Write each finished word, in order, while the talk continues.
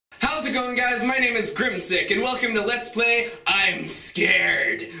it going, guys? My name is Grimsikk, and welcome to Let's Play I'm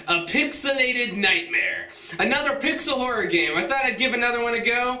Scared, a pixelated nightmare. Another pixel horror game. I thought I'd give another one a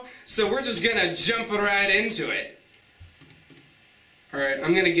go, so we're just gonna jump right into it. Alright,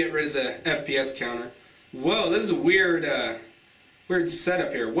 I'm gonna get rid of the FPS counter. Whoa, this is a weird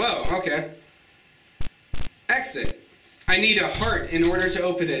setup here. Whoa, okay. Exit. I need a heart in order to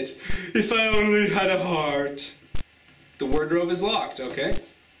open it. If I only had a heart. The wardrobe is locked, okay.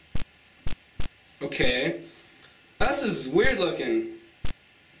 Okay. This is weird looking.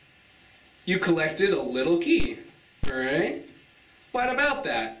 You collected a little key. Alright. What about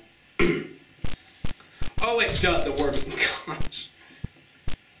that? Oh wait, duh, the wardrobe. Gosh.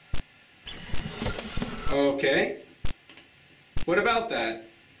 Okay. What about that?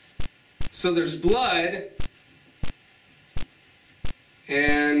 So there's blood.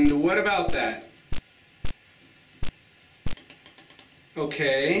 And what about that?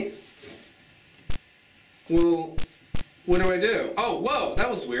 Okay. Well, what do I do? Oh, whoa, that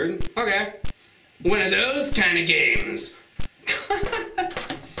was weird. Okay. One of those kind of games.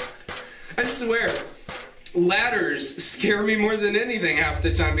 I swear, ladders scare me more than anything half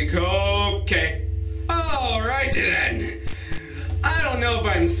the time because... Okay. Alrighty then. I don't know if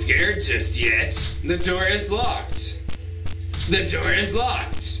I'm scared just yet. The door is locked. The door is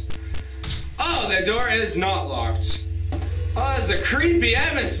locked. Oh, the door is not locked. Oh, it's a creepy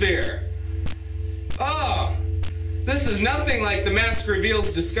atmosphere. Oh, this is nothing like The Mask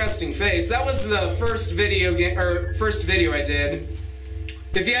Reveal's disgusting face. That was the first video I did.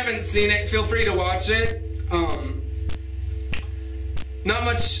 If you haven't seen it, feel free to watch it. Not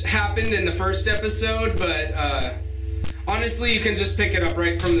much happened in the first episode, but honestly, you can just pick it up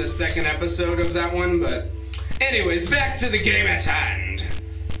right from the second episode of that one. But anyways, back to the game at hand.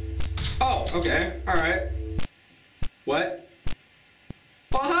 Oh, okay, all right. What?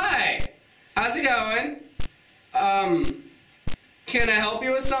 Well, hi! How's it going? Can I help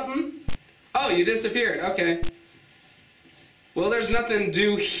you with something? Oh, you disappeared, okay. Well, there's nothing to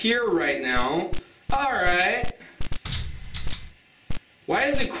do here right now. Alright. Why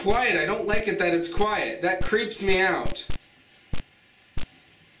is it quiet? I don't like it that it's quiet. That creeps me out.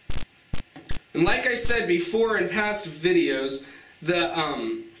 And like I said before in past videos, the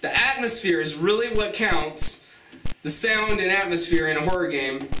atmosphere is really what counts. The sound and atmosphere in a horror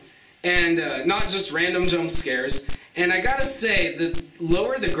game, and not just random jump scares. And I gotta say, the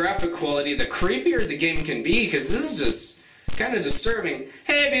lower the graphic quality, the creepier the game can be, because this is just kind of disturbing.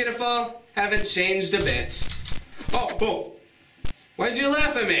 Hey, beautiful! Haven't changed a bit. Oh! Why'd you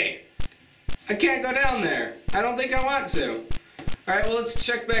laugh at me? I can't go down there. I don't think I want to. Alright, well, let's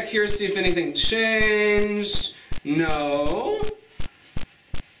check back here, see if anything changed. No.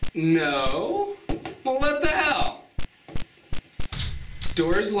 No. Well, what the hell?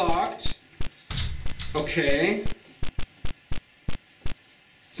 Door's locked. Okay.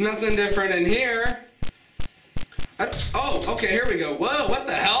 There's nothing different in here. Oh, okay, here we go. Whoa, what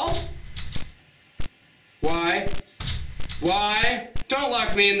the hell? Why? Why? Don't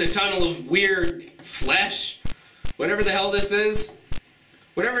lock me in the tunnel of weird flesh. Whatever the hell this is.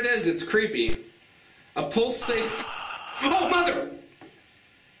 Whatever it is, it's creepy. A pulsate... Oh, mother!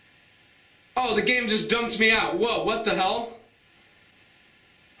 Oh, the game just dumped me out. Whoa, what the hell?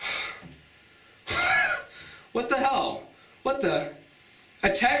 What the hell? What the? A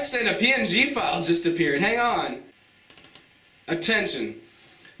text and a PNG file just appeared. Hang on. Attention.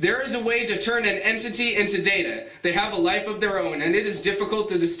 There is a way to turn an entity into data. They have a life of their own, and it is difficult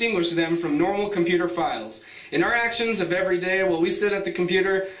to distinguish them from normal computer files. In our actions of every day while we sit at the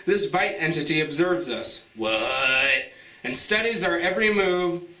computer, this byte entity observes us. What? And studies our every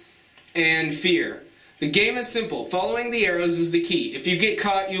move and fear. The game is simple. Following the arrows is the key. If you get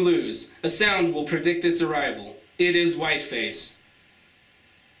caught, you lose. A sound will predict its arrival. It is Whiteface.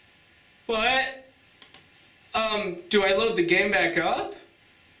 What? Do I load the game back up?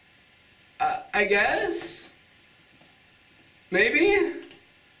 I guess? Maybe?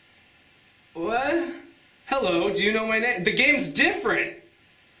 What? Hello, do you know my name? The game's different!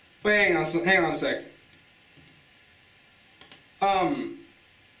 Wait, hang on a sec.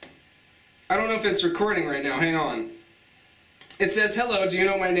 I don't know if it's recording right now. Hang on. It says, hello, do you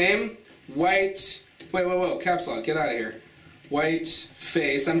know my name? Wait, whoa, caps lock, get out of here.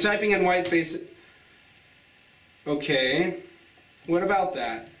 Whiteface. I'm typing in Whiteface. Okay. What about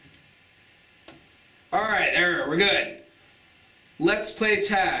that? Alright, there, we're good. Let's play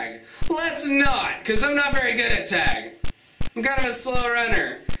tag. Let's not, because I'm not very good at tag. I'm kind of a slow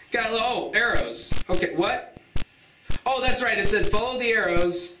runner. Oh, arrows. Okay, what? Oh, that's right, it said follow the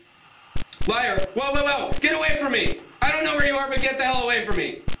arrows. Liar. Whoa, get away from me. I don't know where you are, but get the hell away from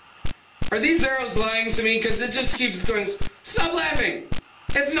me. Are these arrows lying to me? Because it just keeps going. Stop laughing!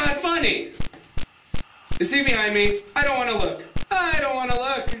 It's not funny! Is he behind me? I don't want to look. I don't want to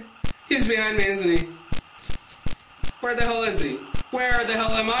look. He's behind me, isn't he? Where the hell is he? Where the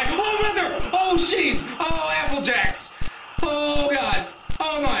hell am I? Oh, mother! Oh, jeez! Oh, Apple Jacks! Oh, God!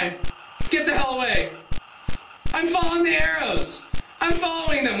 Oh, my! Get the hell away! I'm following the arrows! I'm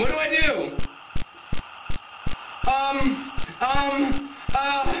following them! What do I do?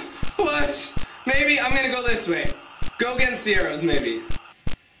 What? Maybe I'm gonna go this way. Go against the arrows, maybe.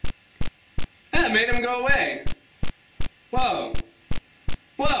 That made him go away. Whoa.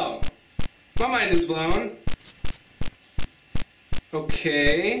 Whoa. My mind is blown.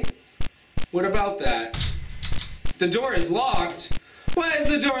 Okay. What about that? The door is locked. Why is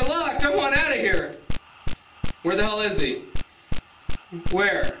the door locked? I want out of here. Where the hell is he?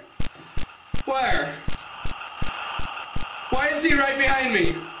 Where? Where? Why is he right behind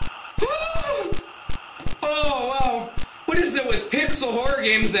me? Oh, wow. What is it with pixel horror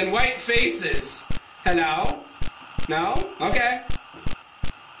games and white faces? Hello? No? Okay.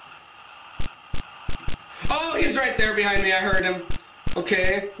 Oh, he's right there behind me. I heard him.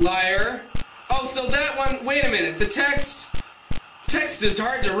 Okay, liar. Oh, so that one... Wait a minute. The text is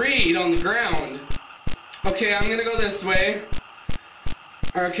hard to read on the ground. Okay, I'm gonna go this way.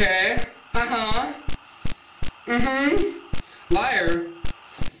 Okay. Uh-huh. Mm-hmm. Liar.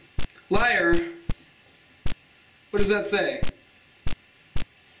 Liar. What does that say?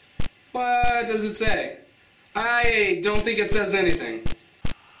 What does it say? I don't think it says anything.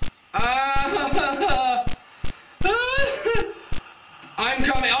 I'm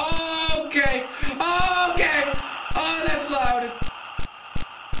coming. Oh, okay. Oh, okay. Oh, that's loud.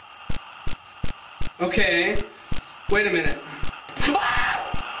 Okay. Wait a minute.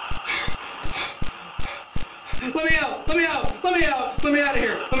 Let me out! Let me out! Let me out! Let me out of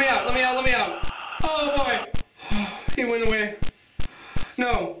here! Let me out! Let me out! Let me out! Oh boy! He went away.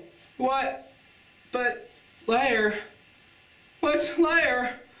 No. What? But liar. What?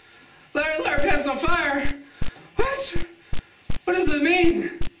 Liar? Liar, pants on fire. What? What does it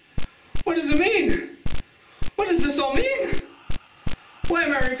mean? What does it mean? What does this all mean? Why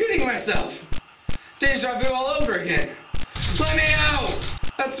am I repeating myself? Deja vu all over again. Let me out!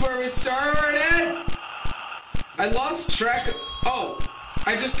 That's where we started. I lost track of... Oh,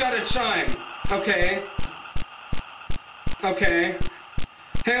 I just got a chime. Okay. Okay.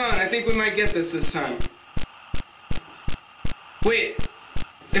 Hang on, I think we might get this time. Wait,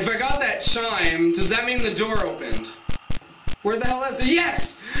 if I got that chime, does that mean the door opened? Where the hell is it?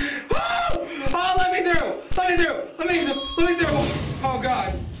 Yes! Oh! Oh, let me through! Let me through! Let me through! Let me through! Oh,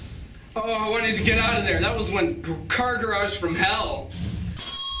 God. Oh, I wanted to get out of there. That was one car garage from hell.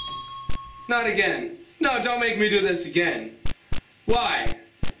 Not again. No, don't make me do this again. Why?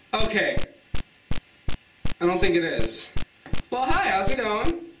 Okay. I don't think it is. Well, hi, how's it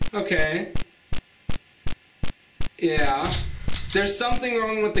going? Okay. Yeah. There's something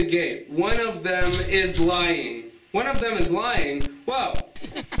wrong with the gate. One of them is lying. One of them is lying? Whoa.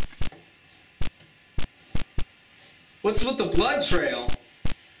 What's with the blood trail?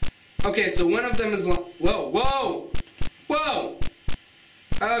 Okay, so one of them is whoa, whoa! Whoa!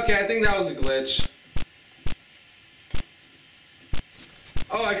 Okay, I think that was a glitch.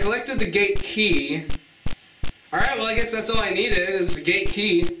 Oh, I collected the gate key. Alright, well I guess that's all I needed, is the gate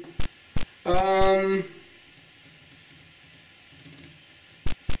key. Alright,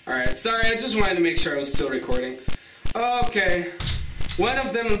 sorry, I just wanted to make sure I was still recording. Okay. One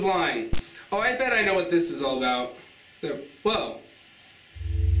of them is lying. Oh, I bet I know what this is all about. Whoa.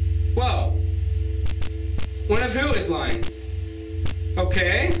 Whoa. One of who is lying?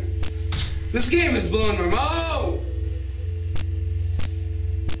 Okay. This game is blowing my mind. Oh!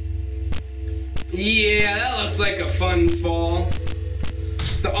 Yeah, that looks like a fun fall.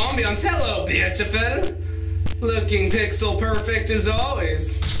 The ambiance, hello, beautiful. Looking pixel perfect as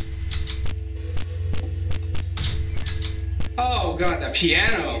always. Oh god, that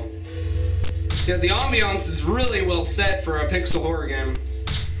piano. Yeah, the ambiance is really well set for a pixel horror game.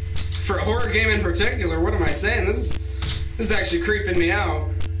 For a horror game in particular, what am I saying? This is actually creeping me out.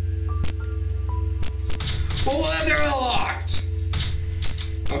 Well, they're all locked.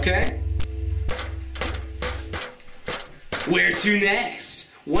 Okay. Where to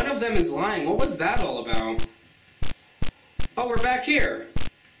next? One of them is lying. What was that all about? Oh, we're back here.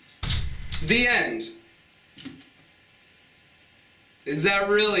 The end. Is that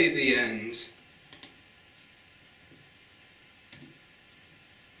really the end?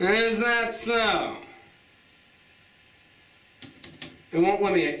 Is that so? It won't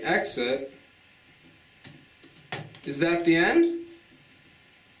let me exit. Is that the end?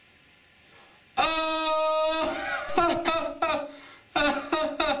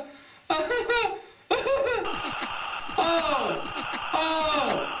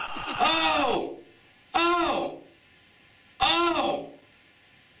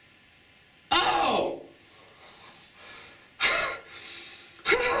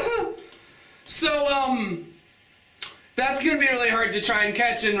 So, that's gonna be really hard to try and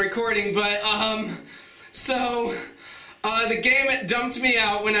catch in recording, but, the game dumped me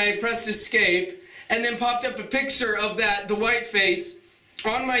out when I pressed escape, and then popped up a picture of the white face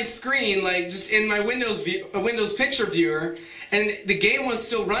on my screen, like, just in my Windows picture viewer, and the game was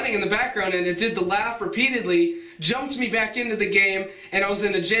still running in the background, and it did the laugh repeatedly, jumped me back into the game, and I was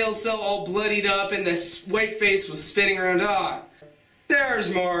in a jail cell all bloodied up, and this white face was spinning around.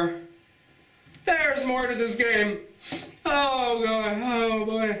 There's more. There's more to this game. Oh, God. Oh,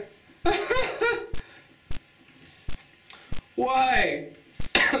 boy. Why?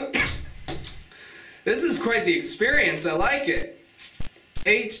 This is quite the experience. I like it.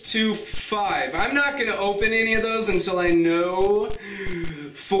 H25. I'm not going to open any of those until I know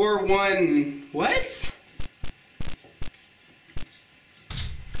 4-1. What?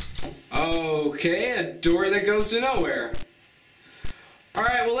 Okay, a door that goes to nowhere.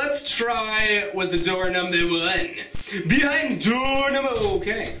 Alright, well, let's try with the door number 1. Behind door number...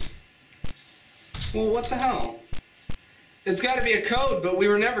 Okay. Well, what the hell? It's got to be a code, but we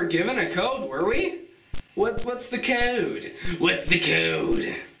were never given a code, were we? What's the code? What's the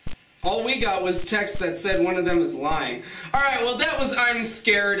code? All we got was text that said one of them is lying. Alright, well, that was I'm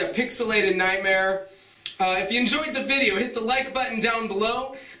Scared, a pixelated nightmare. If you enjoyed the video, hit the like button down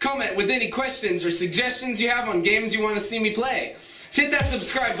below. Comment with any questions or suggestions you have on games you want to see me play. Hit that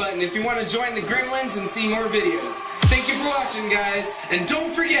subscribe button if you want to join the Gremlins and see more videos. Thank you for watching, guys. And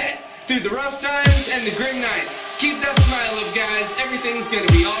don't forget, through the rough times and the grim nights, keep that smile up, guys. Everything's gonna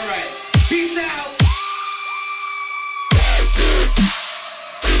be alright. Peace out!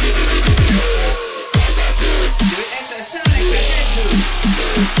 Sonic the Hedgehog.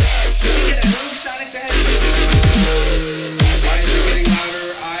 Look at that Sonic the